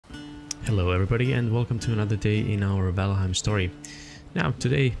Hello everybody and welcome to another day in our Valheim story. Now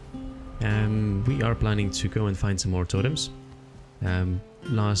today we are planning to go and find some more totems. In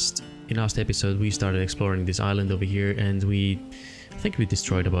last episode we started exploring this island over here and I think we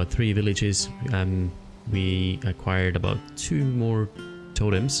destroyed about 3 villages. We acquired about 2 more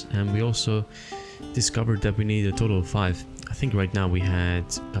totems and we also discovered that we need a total of 5. I think right now we had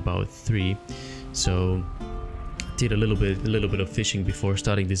about 3, so did a little bit of fishing before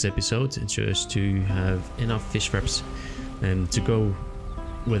starting this episode just to have enough fish wraps to go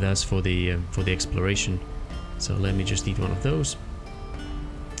with us for the exploration. So let me just eat one of those,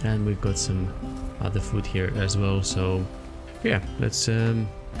 and we've got some other food here as well. So yeah, let's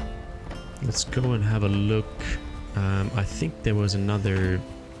go and have a look. I think there was another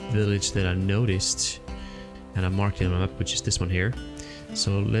village that I noticed and I marked it on the map, which is this one here.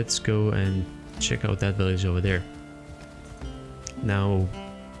 So let's go and check out that village over there. Now,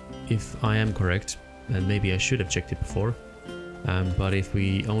 if I am correct, and maybe I should have checked it before, but if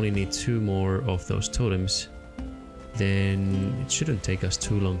we only need 2 more of those totems, then it shouldn't take us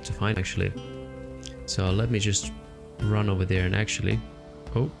too long to find actually. So let me just run over there and actually...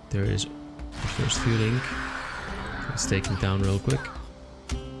 Oh, there is the first Fuling. Let's take him down real quick.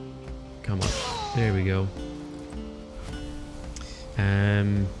 Come on, there we go.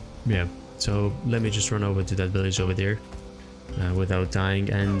 Yeah, so let me just run over to that village over there. Without dying,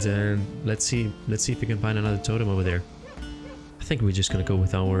 and let's see if we can find another totem over there. I think we're just gonna go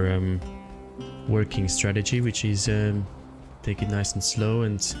with our working strategy, which is take it nice and slow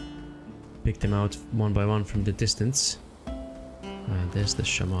and pick them out one by one from the distance. There's the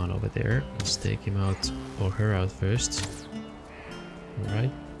shaman over there. Let's take him out, or her out first.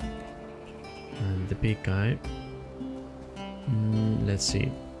 Alright. And the big guy. Let's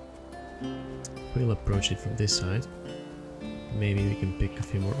see. We'll approach it from this side. Maybe we can pick a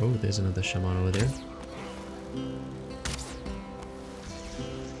few more. Oh, there's another shaman over there.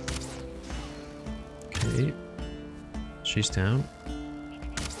 Okay. She's down.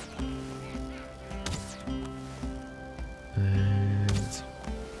 And...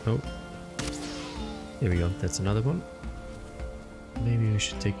 oh. There we go. That's another one. Maybe we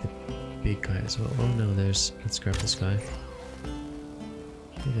should take the big guy as well. Oh no, let's grab this guy.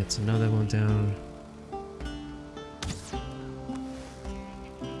 Okay, that's another one down.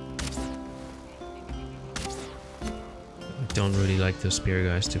 Don't really like those spear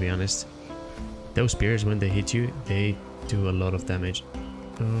guys, to be honest. Those spears, when they hit you, they do a lot of damage.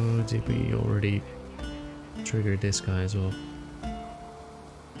 Oh, did we already trigger this guy as well?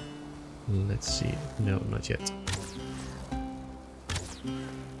 Let's see. No, not yet.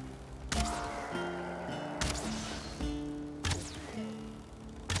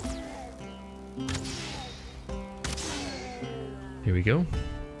 Here we go.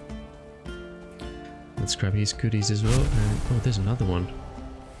 Let's grab his goodies as well. And oh, there's another one.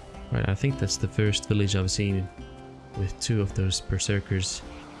 Right, I think that's the first village I've seen with 2 of those berserkers.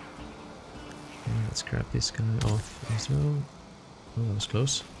 Okay, let's grab this guy off as well. Oh, that was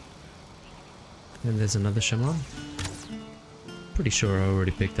close. And there's another shaman. Pretty sure I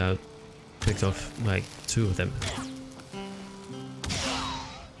already picked off like 2 of them.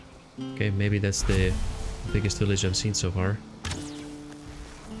 Okay, maybe that's the biggest village I've seen so far.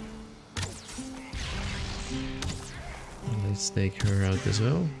 Let's take her out as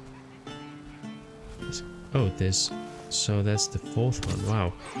well. Oh, so that's the 4th one.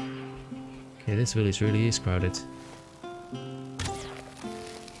 Wow. Okay, this village really is crowded.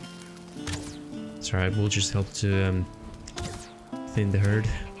 It's alright, we'll just help to thin the herd.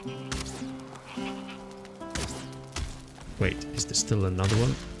 Wait, is there still another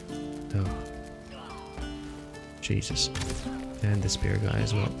one? Oh. Jesus. And the spear guy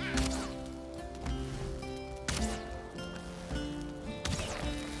as well.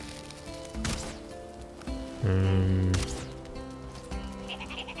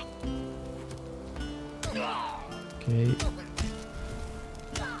 Okay.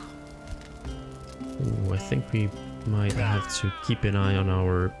 Ooh, I think we might have to keep an eye on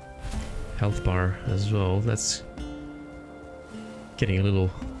our health bar as well. That's getting a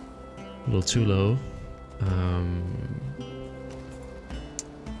little too low.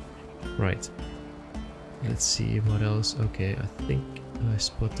 Right. Let's see what else. Okay, I think I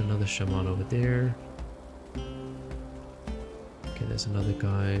spot another shaman over there. Okay, there's another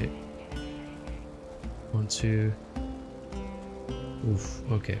guy. 1, 2. Oof,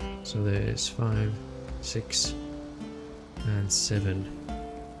 okay. So there's 5, 6, and 7.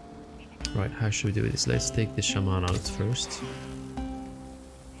 Right, how should we do this? Let's take the shaman out first.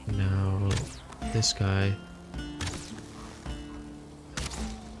 Now, this guy.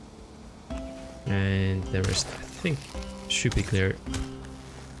 And the rest, I think, should be clear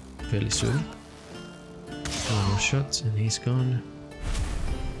fairly soon. One more shot and he's gone.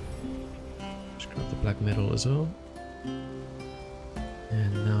 Just grab the black metal as well.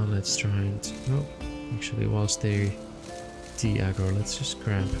 And now let's try and... oh, actually whilst they de-aggro, let's just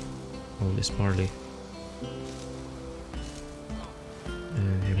grab all this barley.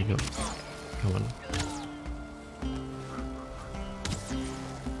 And here we go. Come on.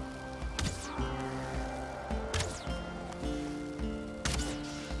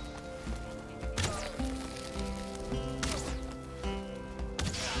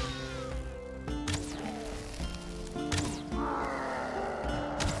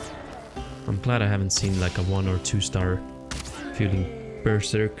 I'm glad I haven't seen like a 1 or 2 star Fuling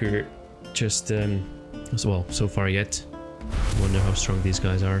Berserker just as well so far yet. Wonder how strong these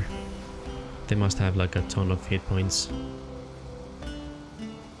guys are. They must have like a ton of hit points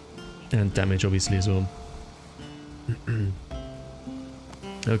and damage obviously as well.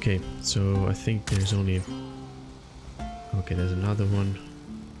 Okay, so I think there's only... okay, there's another one.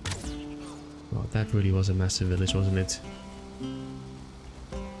 Wow, that really was a massive village, wasn't it?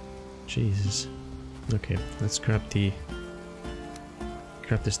 Jesus. Okay, let's grab the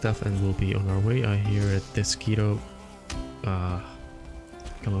stuff and we'll be on our way. I hear a Deathsquito.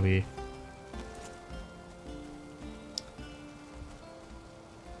 Come over here.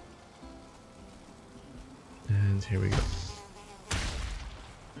 And here we go.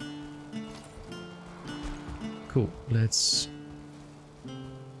 Cool, let's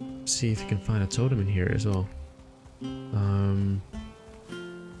see if we can find a totem in here as well.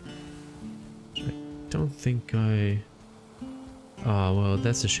 I don't think I... oh, well,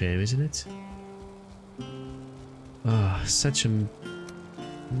 that's a shame, isn't it? Ah, such a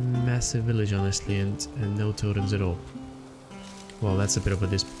massive village, honestly, and no totems at all. Well, that's a bit of a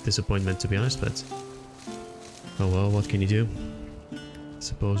disappointment, to be honest, but... oh well, what can you do?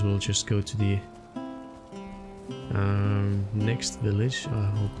 Suppose we'll just go to the next village. I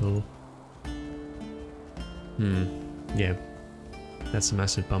hope we'll... yeah. That's a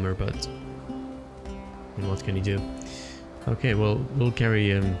massive bummer, but... and what can you do? Okay, well, we'll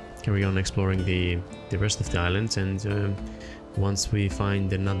carry on exploring the rest of the island, and once we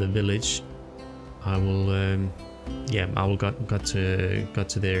find another village, I will yeah, I will got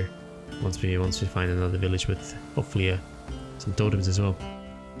to there once we find another village with hopefully some totems as well.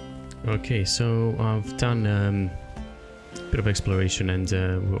 Okay, so I've done a bit of exploration, and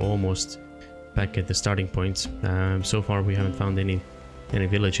we're almost back at the starting point. So far we haven't found any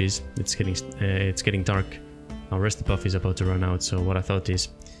villages. It's getting dark. Our rest buff is about to run out, so what I thought is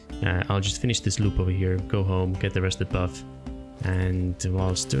I'll just finish this loop over here, go home, get the rested buff, and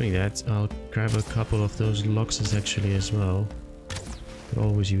whilst doing that I'll grab a couple of those loxes actually as well. Could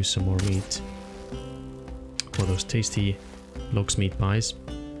always use some more meat for those tasty lox meat pies.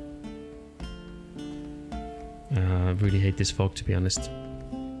 I really hate this fog, to be honest.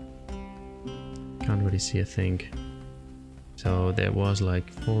 Can't really see a thing. So there was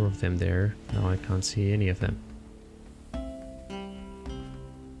like 4 of them there, now I can't see any of them.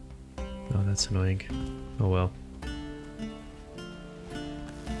 Oh, that's annoying. Oh well.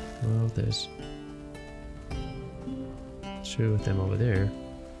 Well, there's 2 of them over there.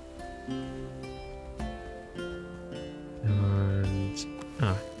 And...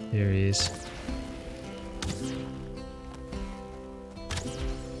 ah, here he is.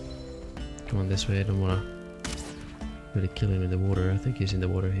 Come on this way, I don't wanna really kill him in the water. I think he's in the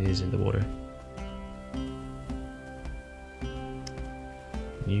water, he is in the water.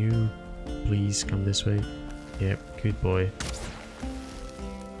 Can you please come this way? Yep, good boy.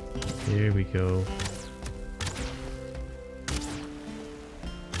 Here we go.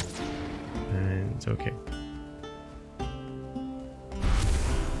 And okay.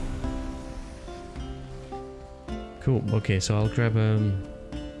 Cool, okay, so I'll grab a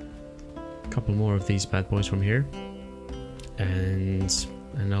couple more of these bad boys from here. And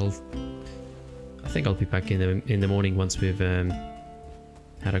I think I'll be back in the morning once we've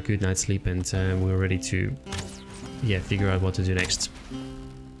had a good night's sleep, and we're ready to figure out what to do next.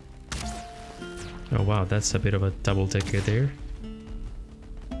 Oh wow, that's a bit of a double decker there.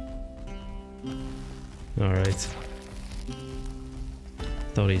 Alright.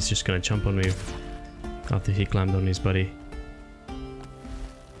 Thought he's just gonna jump on me after he climbed on his buddy.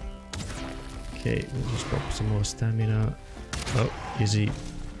 Okay, we'll just pop some more stamina. Oh, is he...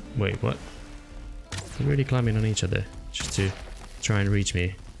 wait, what? They're really climbing on each other just to try and reach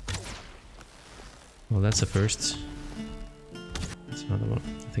me. Well, that's a first. That's another one.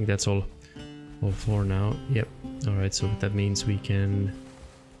 I think that's all 4 now. Yep. Alright, so that means we can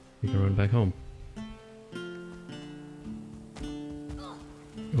run back home.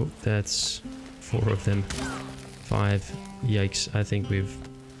 Oh, that's 4 of them. 5. Yikes, I think we're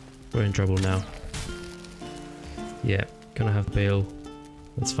in trouble now. Yeah, gonna have bail.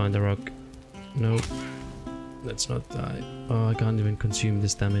 Let's find a rock. Nope. Let's not die. Oh, I can't even consume the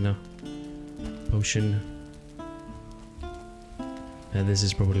stamina potion. And this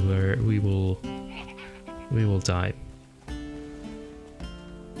is probably where we will die.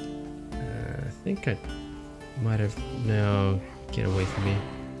 I think I might have... No, get away from me.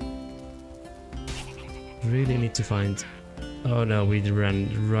 Really need to find... Oh no, we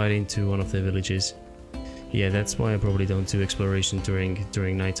ran right into one of the villages. Yeah, that's why I probably don't do exploration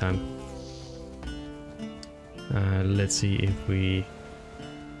during nighttime. Let's see if we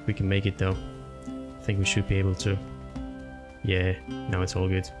can make it though. I think we should be able to. Yeah, now it's all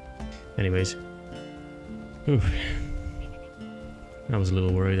good. Anyways. Oof. I was a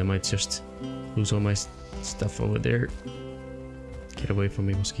little worried I might just lose all my stuff over there. Get away from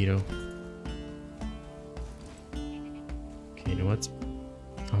me, mosquito. Okay, you know what?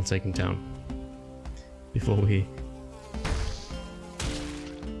 I'll take him down. Before we...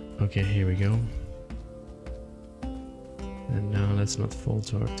 Okay, here we go. And now let's not fall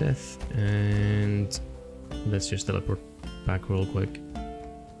to our death. And let's just teleport back real quick.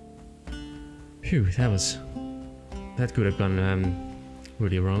 Phew, that could have gone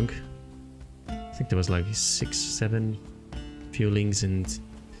really wrong. I think there was like 6, 7 Fulings and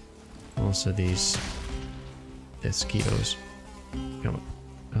also these Deathsquitos. Come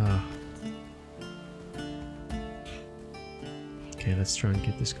on. Okay, let's try and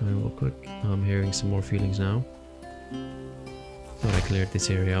get this guy real quick. I'm hearing some more Fulings now. Thought I cleared this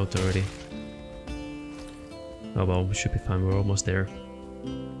area out already. Oh well, we should be fine, we're almost there.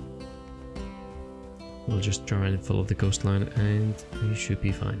 We'll just try and follow the coastline and we should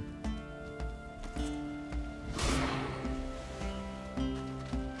be fine.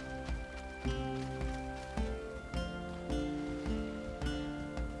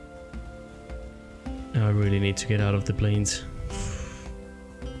 I really need to get out of the plains.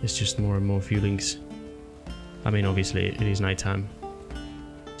 It's just more and more Fulings. I mean, obviously it is nighttime.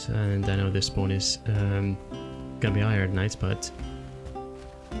 So, and I know this spawn is gonna be higher at night, but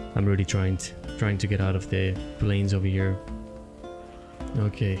I'm really trying to get out of the plains over here.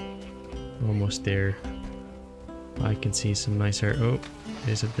 Okay, almost there. I can see some nice hair. Oh,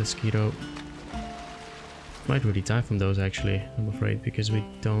 there's a Deathsquito. Might really die from those actually, I'm afraid, because we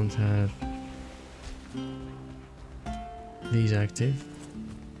don't have these active.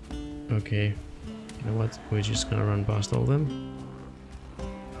 Okay, you know what? We're just gonna run past all of them.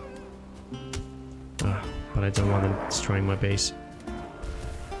 But I don't want them destroying my base.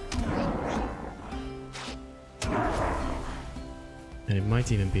 And it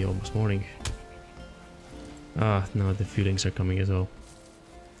might even be almost morning. Ah, no, the Fulings are coming as well.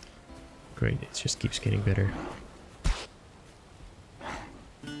 Great, it just keeps getting better.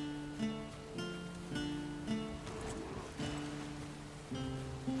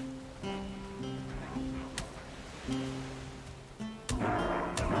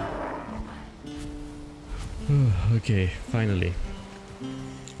 Okay, finally.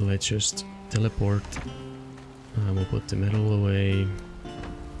 Let's just teleport. We'll put the metal away.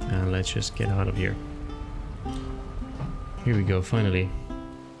 And let's just get out of here. Here we go, finally.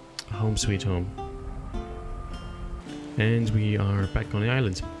 Home sweet home. And we are back on the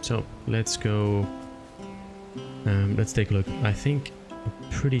island. So, let's go... let's take a look. I'm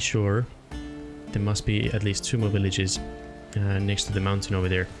pretty sure there must be at least 2 more villages next to the mountain over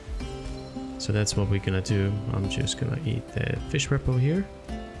there. So that's what we're gonna do. I'm just gonna eat the fish wrap over here.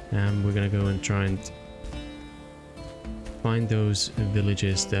 And we're gonna go and try and find those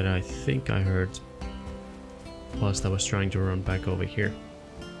villages that I think I heard whilst I was trying to run back over here.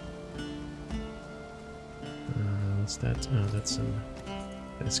 What's that? Oh, that's some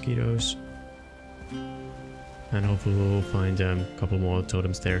mosquitoes. And hopefully we'll find a couple more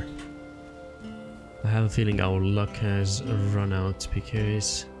totems there. I have a feeling our luck has run out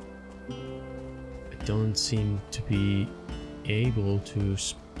because I don't seem to be able to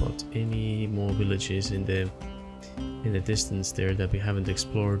spot any more villages in the distance there that we haven't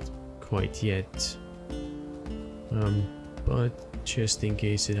explored quite yet. But just in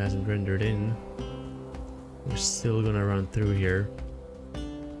case it hasn't rendered in, we're still gonna run through here.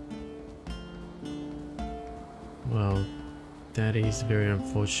 Well, that is very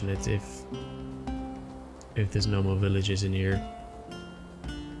unfortunate if there's no more villages in here.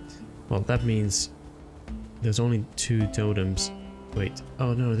 Well, that means there's only 2 totems. Wait,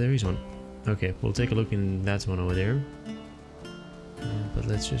 oh no, there is one. Okay, we'll take a look in that one over there. But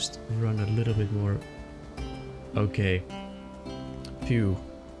let's just run a little bit more. Okay. Phew.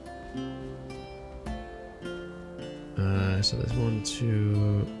 So there's 1,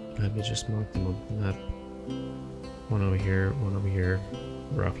 2. Let me just mark them on the map. One over here,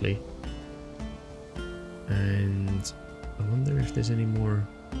 roughly. And I wonder if there's any more.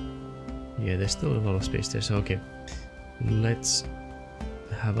 Yeah, there's still a lot of space there. So okay, let's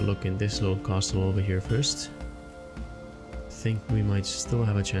have a look in this little castle over here first. I think we might still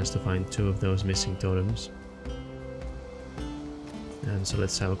have a chance to find 2 of those missing totems. And so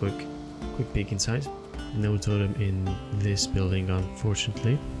let's have a quick peek inside. No totem in this building,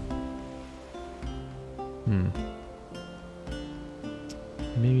 unfortunately.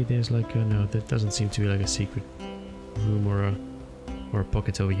 Maybe there's like a, no, that doesn't seem to be like a secret room or a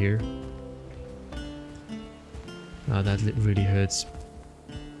pocket over here. That really hurts.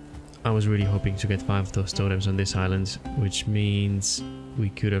 I was really hoping to get 5 of those totems on this island, which means we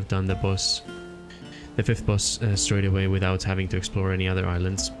could have done the 5th boss straight away without having to explore any other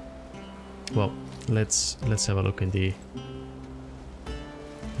islands. Well, let's have a look in the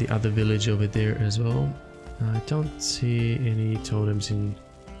other village over there as well. I don't see any totems in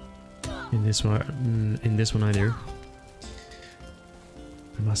this one either.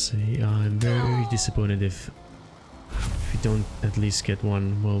 I must say I'm very disappointed if we don't at least get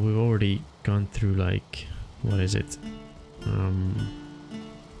one. Well, we've already gone through, like, what is it?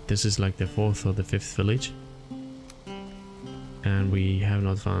 This is like the 4th or the 5th village, and we have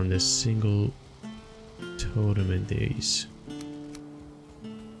not found a single totem in these.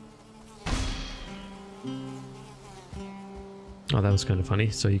 Oh, that was kind of funny.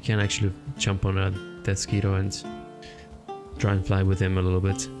 So you can actually jump on a Deathsquito and try and fly with him a little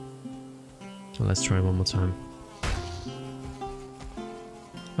bit. So let's try one more time.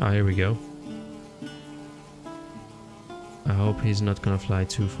 Ah, here we go. I hope he's not gonna fly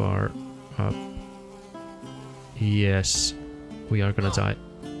too far up. Yes, we are gonna die.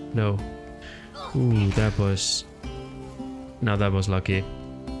 No. Ooh, that was... No, that was lucky.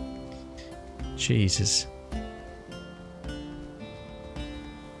 Jesus.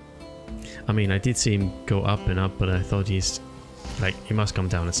 I mean, I did see him go up and up, but I thought he's... like, he must come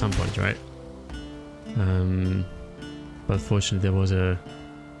down at some point, right? But fortunately there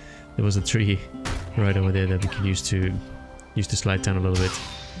was a tree right over there that we could use to slide down a little bit.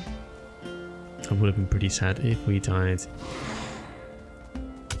 I would have been pretty sad if we died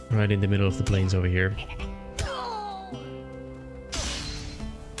right in the middle of the plains over here.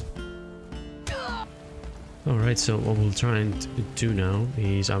 Alright, so what we'll try and do now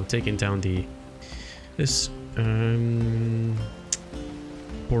is I've taken down this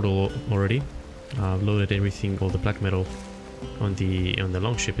portal already. I've loaded everything, all the black metal on the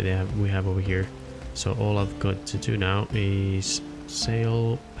longship that we have over here. So all I've got to do now is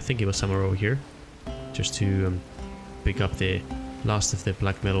sail, I think it was somewhere over here, just to pick up the last of the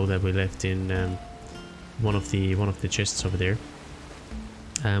black metal that we left in one of the chests over there.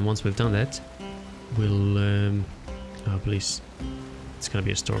 And once we've done that, we'll oh please, it's gonna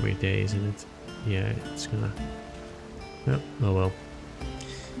be a stormy day, isn't it? Yeah, it's gonna... oh well.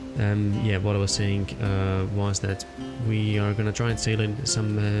 Yeah, what I was saying was that we are gonna try and sail in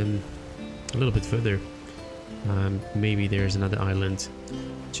some a little bit further. Maybe there's another island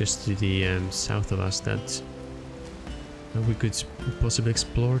just to the south of us that we could possibly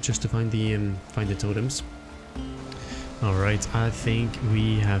explore just to find the totems. All right, I think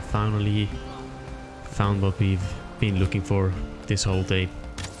we have finally found what we've been looking for this whole day,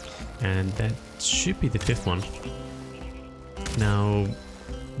 and that should be the 5th one. Now,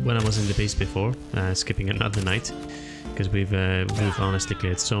 when I was in the base before, skipping another night, because we've honestly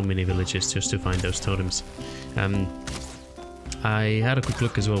cleared so many villages just to find those totems. I had a quick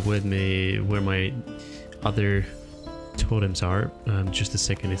look as well where my other totems are. Just a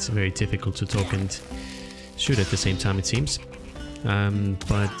second, it's very difficult to talk and shoot at the same time, it seems.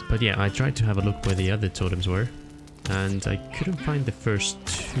 But yeah, I tried to have a look where the other totems were, and I couldn't find the first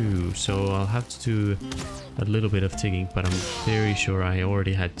 2, so I'll have to do a little bit of digging, but I'm very sure I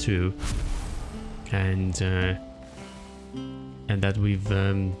already had 2, and that we've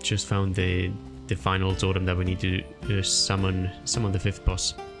just found the final totem that we need to summon the 5th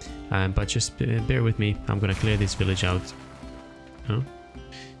boss. But just bear with me, I'm gonna clear this village out. Huh?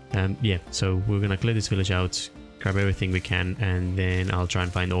 Yeah, so we're gonna clear this village out, grab everything we can, and then I'll try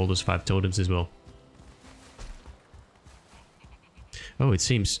and find all those 5 totems as well. Oh, it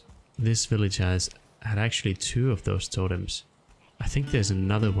seems this village had actually 2 of those totems. I think there's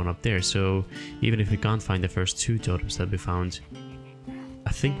another one up there, so even if we can't find the first 2 totems that we found,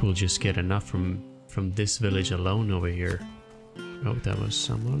 I think we'll just get enough from this village alone over here. Oh, that was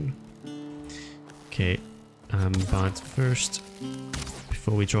someone. Okay, but first,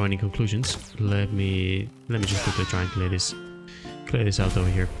 before we draw any conclusions, let me just quickly try and clear this out over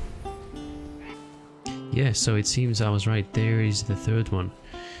here. Yeah, so it seems I was right. There is the third one.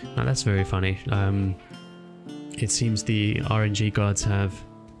 Now that's very funny. It seems the RNG gods have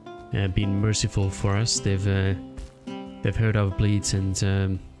been merciful for us. They've heard our pleads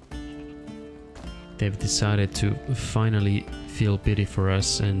and they've decided to finally feel pity for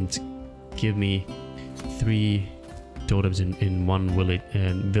us and give me 3 totems in one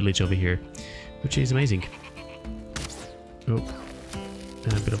village over here, which is amazing. Oh,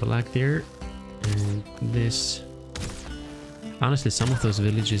 a bit of a lag there. And this, honestly, some of those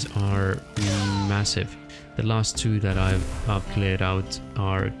villages are massive. The last 2 that I've cleared out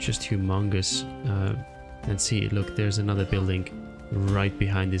are just humongous. And see, look, there's another building right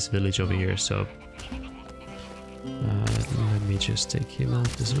behind this village over here. So let me just take him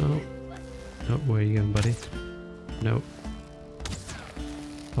out as well. Oh, where are you going, buddy? No.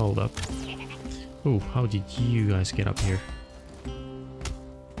 Hold up. Oh, how did you guys get up here?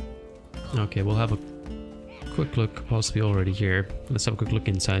 Okay, we'll have a quick look, possibly already here. Let's have a quick look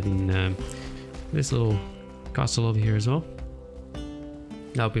inside in this little castle over here as well.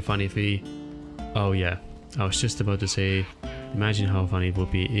 That would be funny if we... Oh yeah, I was just about to say, imagine how funny it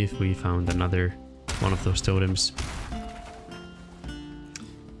would be if we found another one of those totems.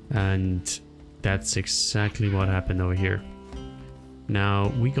 And that's exactly what happened over here. Now,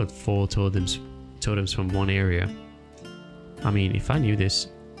 we got 4 totems from one area. I mean, if I knew this,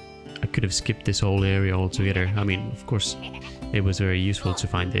 I could have skipped this whole area altogether. I mean, of course, it was very useful to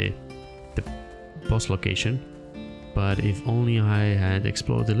find the boss location. But if only I had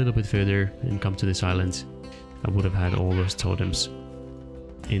explored a little bit further and come to this island, I would have had all those totems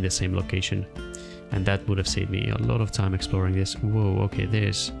in the same location. And that would have saved me a lot of time exploring this. Whoa, okay,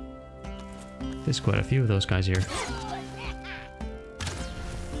 there's quite a few of those guys here.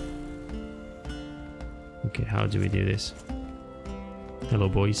 Okay, how do we do this? Hello,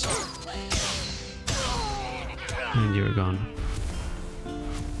 boys. And you're gone.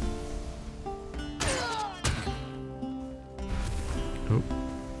 Oh,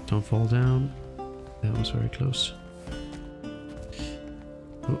 don't fall down. That was very close.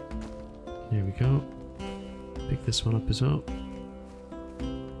 Oh, there we go. Pick this one up as well.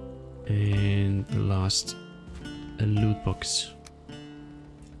 And last, a loot box.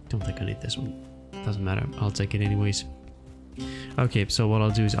 Don't think I need this one. Doesn't matter, I'll take it anyways. Okay, so what I'll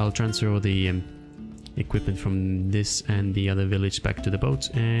do is I'll transfer all the equipment from this and the other village back to the boat,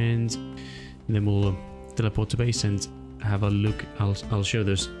 and then we'll teleport to base and have a look. I'll show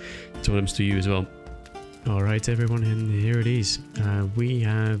those totems to you as well. Alright everyone, and here it is. We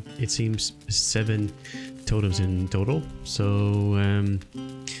have, it seems, 7 totems in total. So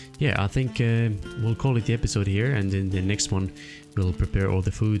yeah, I think we'll call it the episode here, and in the next one we'll prepare all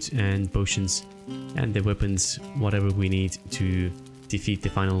the food and potions and the weapons, whatever we need to defeat the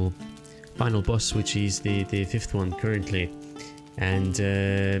final boss, which is the 5th one currently. And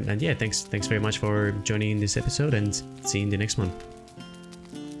yeah, thanks very much for joining in this episode, and see you in the next one.